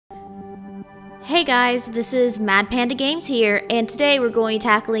Hey guys, this is MadPanda Games here, and today we're going to be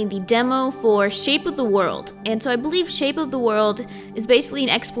tackling the demo for Shape of the World. And so I believe Shape of the World is basically an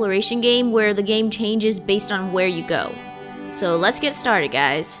exploration game where the game changes based on where you go. So let's get started,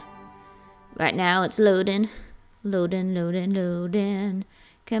 guys. Right now it's loading. Loading.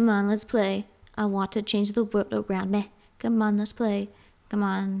 Come on, let's play. I want to change the world around me. Come on, let's play. Come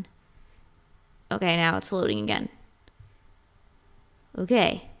on. Okay, now it's loading again.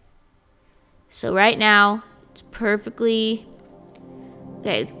 Okay. So right now, it's perfectly...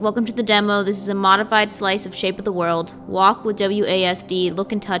 Okay, welcome to the demo. This is a modified slice of Shape of the World. Walk with WASD,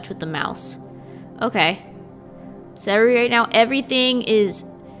 look and touch with the mouse. Okay. So right now, everything is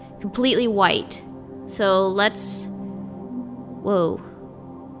completely white. So let's... Whoa.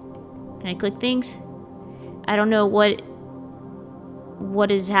 Can I click things? I don't know what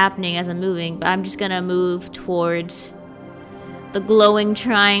is happening as I'm moving, but I'm just gonna move towards the glowing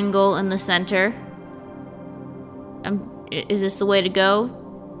triangle in the center. Is this the way to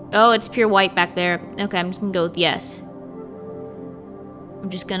go? Oh, it's pure white back there. Okay, I'm just gonna go with yes. I'm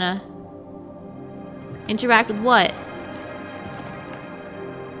just gonna interact with what?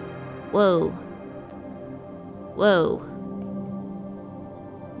 Whoa. Whoa.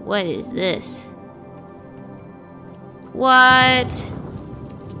 What is this? What?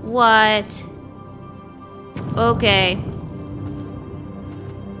 What? Okay.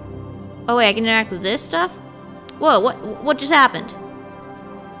 Oh wait, I can interact with this stuff? Whoa, what just happened?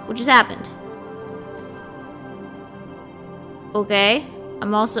 What just happened? Okay.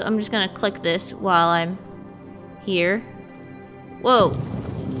 I'm just gonna click this while I'm here. Whoa.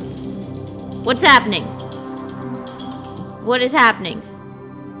 What's happening? What is happening?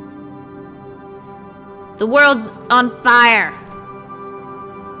 The world's on fire.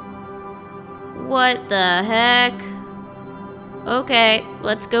 What the heck? Okay,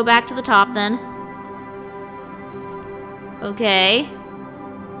 let's go back to the top then. Okay.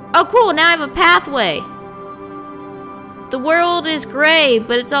 Oh cool, now I have a pathway. The world is gray,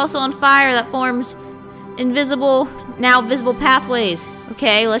 but it's also on fire that forms invisible, now visible pathways.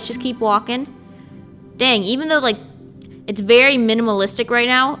 Okay, let's just keep walking. Dang, even though like it's very minimalistic right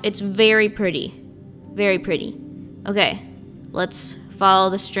now, it's very pretty. Very pretty. Okay, let's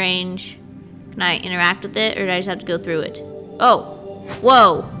follow the strange... Can I interact with it, or do I just have to go through it? Oh,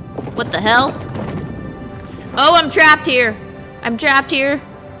 whoa, what the hell? Oh, I'm trapped here. I'm trapped here.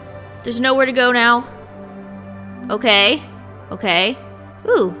 There's nowhere to go now. Okay, okay.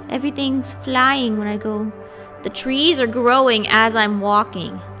 Ooh, everything's flying when I go. The trees are growing as I'm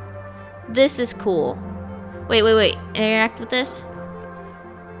walking. This is cool. Wait. Interact with this?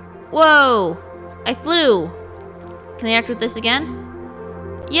 Whoa, I flew. Can I interact with this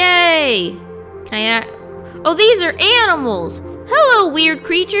again? Yay! Can I interact? Oh, these are animals! Hello, weird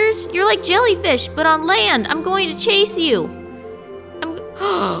creatures! You're like jellyfish, but on land. I'm going to chase you.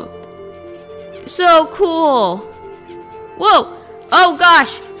 So cool! Whoa! Oh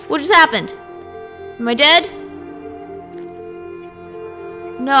gosh! What just happened? Am I dead?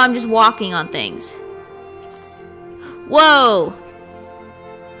 No, I'm just walking on things. Whoa!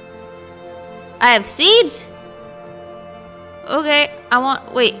 I have seeds? Okay,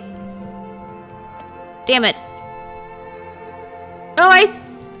 wait. Damn it. Oh,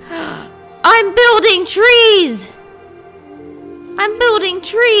 I'm building trees! I'm building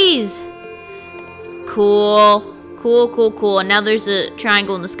trees! Cool. Cool. And now there's a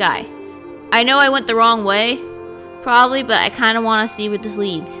triangle in the sky. I know I went the wrong way, probably, but I kind of want to see where this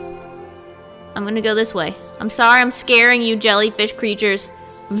leads. I'm gonna go this way. I'm sorry I'm scaring you jellyfish creatures.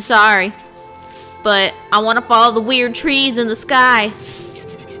 I'm sorry. But I want to follow the weird trees in the sky.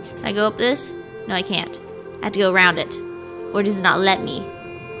 Can I go up this? No, I can't. I have to go around it. Or does it not let me?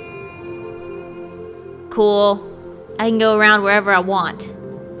 Cool. I can go around wherever I want.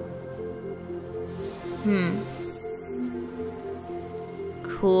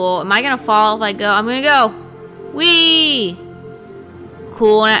 Cool. Am I gonna fall if I go? I'm gonna go. Whee!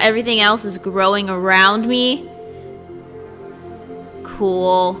 Cool. Now everything else is growing around me.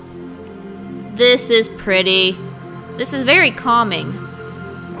 Cool. This is pretty. This is very calming.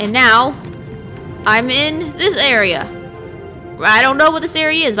 And now, I'm in this area. I don't know what this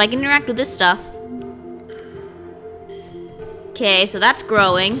area is, but I can interact with this stuff. Okay, so that's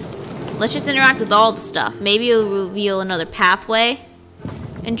growing. Let's just interact with all the stuff. Maybe it'll reveal another pathway.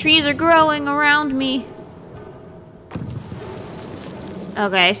 And trees are growing around me.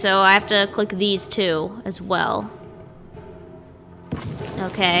 Okay, so I have to click these two as well.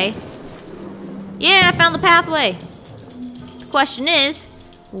 Okay. Yeah, I found the pathway. The question is,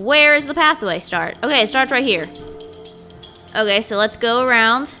 where is the pathway start? Okay, it starts right here. Okay, so let's go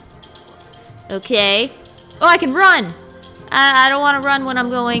around. Okay. Oh, I can run. I don't want to run when I'm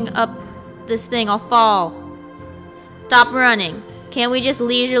going up this thing. I'll fall. Stop running. Can't we just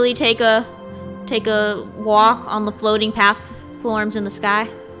leisurely take a walk on the floating platforms in the sky?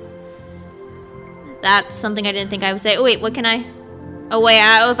 That's something I didn't think I would say. Oh, wait, what can I... Oh, wait,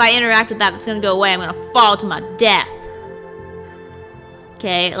 if I interact with that, it's going to go away. I'm going to fall to my death.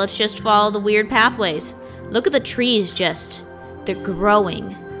 Okay, let's just follow the weird pathways. Look at the trees just. They're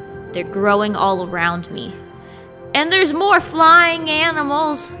growing. They're growing all around me. And there's more flying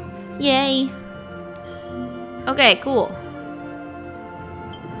animals. Yay. Okay, cool.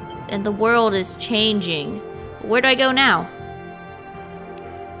 And the world is changing. Where do I go now?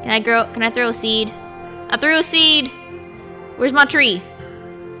 Can I throw a seed? I threw a seed. Where's my tree?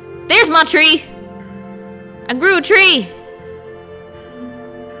 There's my tree. I grew a tree.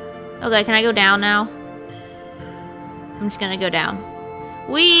 Okay, can I go down now? I'm just gonna go down.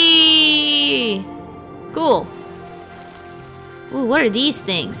 Whee! Cool. Ooh, what are these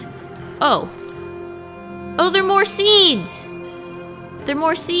things? Oh. Oh, they're more seeds. They're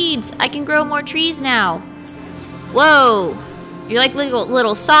more seeds. I can grow more trees now. Whoa. You're like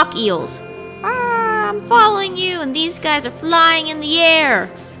little sock eels. Ah, I'm following you, and these guys are flying in the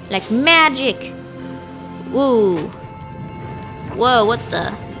air. Like magic. Woo. Whoa, what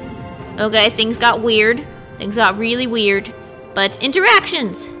the? Okay, things got weird. Things got really weird. But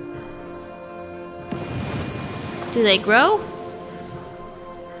interactions. Do they grow?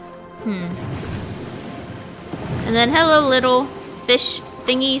 And then hello, little fish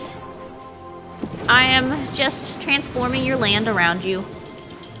thingies. I am just transforming your land around you.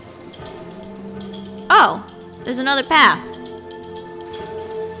 Oh, there's another path.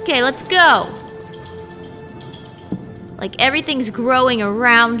 Okay, let's go. Like everything's growing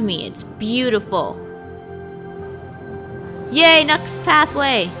around me. It's beautiful. Yay, next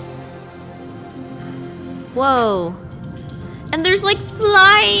pathway. Whoa. And there's like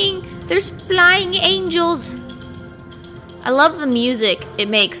there's flying angels. I love the music it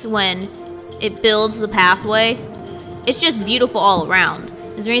makes when it builds the pathway. It's just beautiful all around.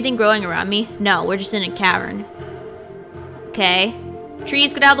 Is there anything growing around me? No, we're just in a cavern. Okay.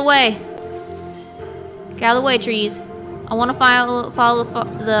 Trees, get out of the way. Get out of the way, trees. I want to follow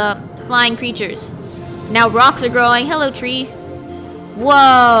the flying creatures. Now rocks are growing. Hello, tree.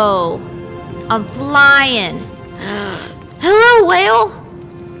 Whoa. I'm flying. Hello, whale.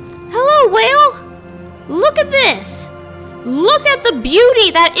 Hello, whale. Look at this. Look at the beauty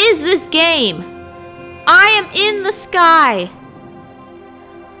that is this game. I am in the sky.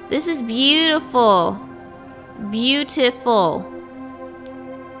 This is beautiful. Beautiful.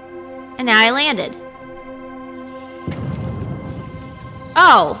 And now I landed.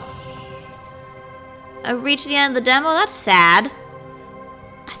 Oh. I've reached the end of the demo? That's sad.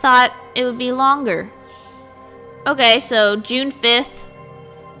 I thought it would be longer. Okay, so June 5th.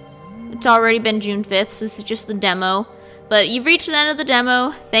 It's already been June 5th, so this is just the demo. But you've reached the end of the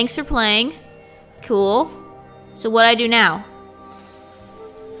demo. Thanks for playing. Cool. So what do I do now?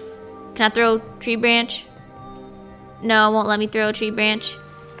 Can I throw a tree branch? No, it won't let me throw a tree branch.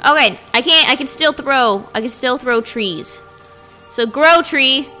 Okay, I can't. I can still throw trees. So grow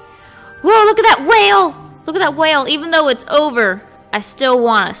tree. Whoa, look at that whale. Look at that whale. Even though it's over, I still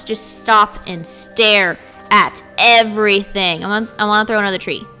want us just stop and stare at everything. I want to throw another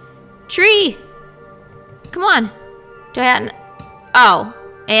tree. Tree. Come on. Oh,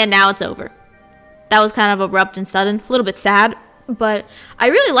 and now it's over. That was kind of abrupt and sudden. A little bit sad, but I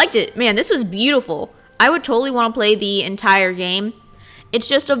really liked it. Man, this was beautiful. I would totally want to play the entire game. It's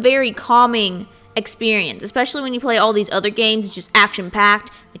just a very calming experience, especially when you play all these other games. It's just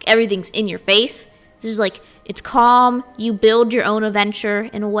action-packed, like everything's in your face. This is like, it's calm, you build your own adventure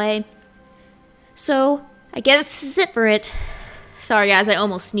in a way. So, I guess this is it for it. Sorry guys, I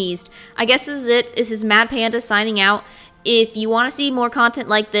almost sneezed. I guess this is it. This is MadPanda signing out. If you want to see more content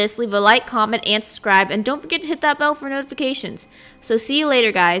like this, leave a like, comment, and subscribe. And don't forget to hit that bell for notifications. So see you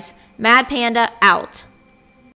later, guys. MadPanda out.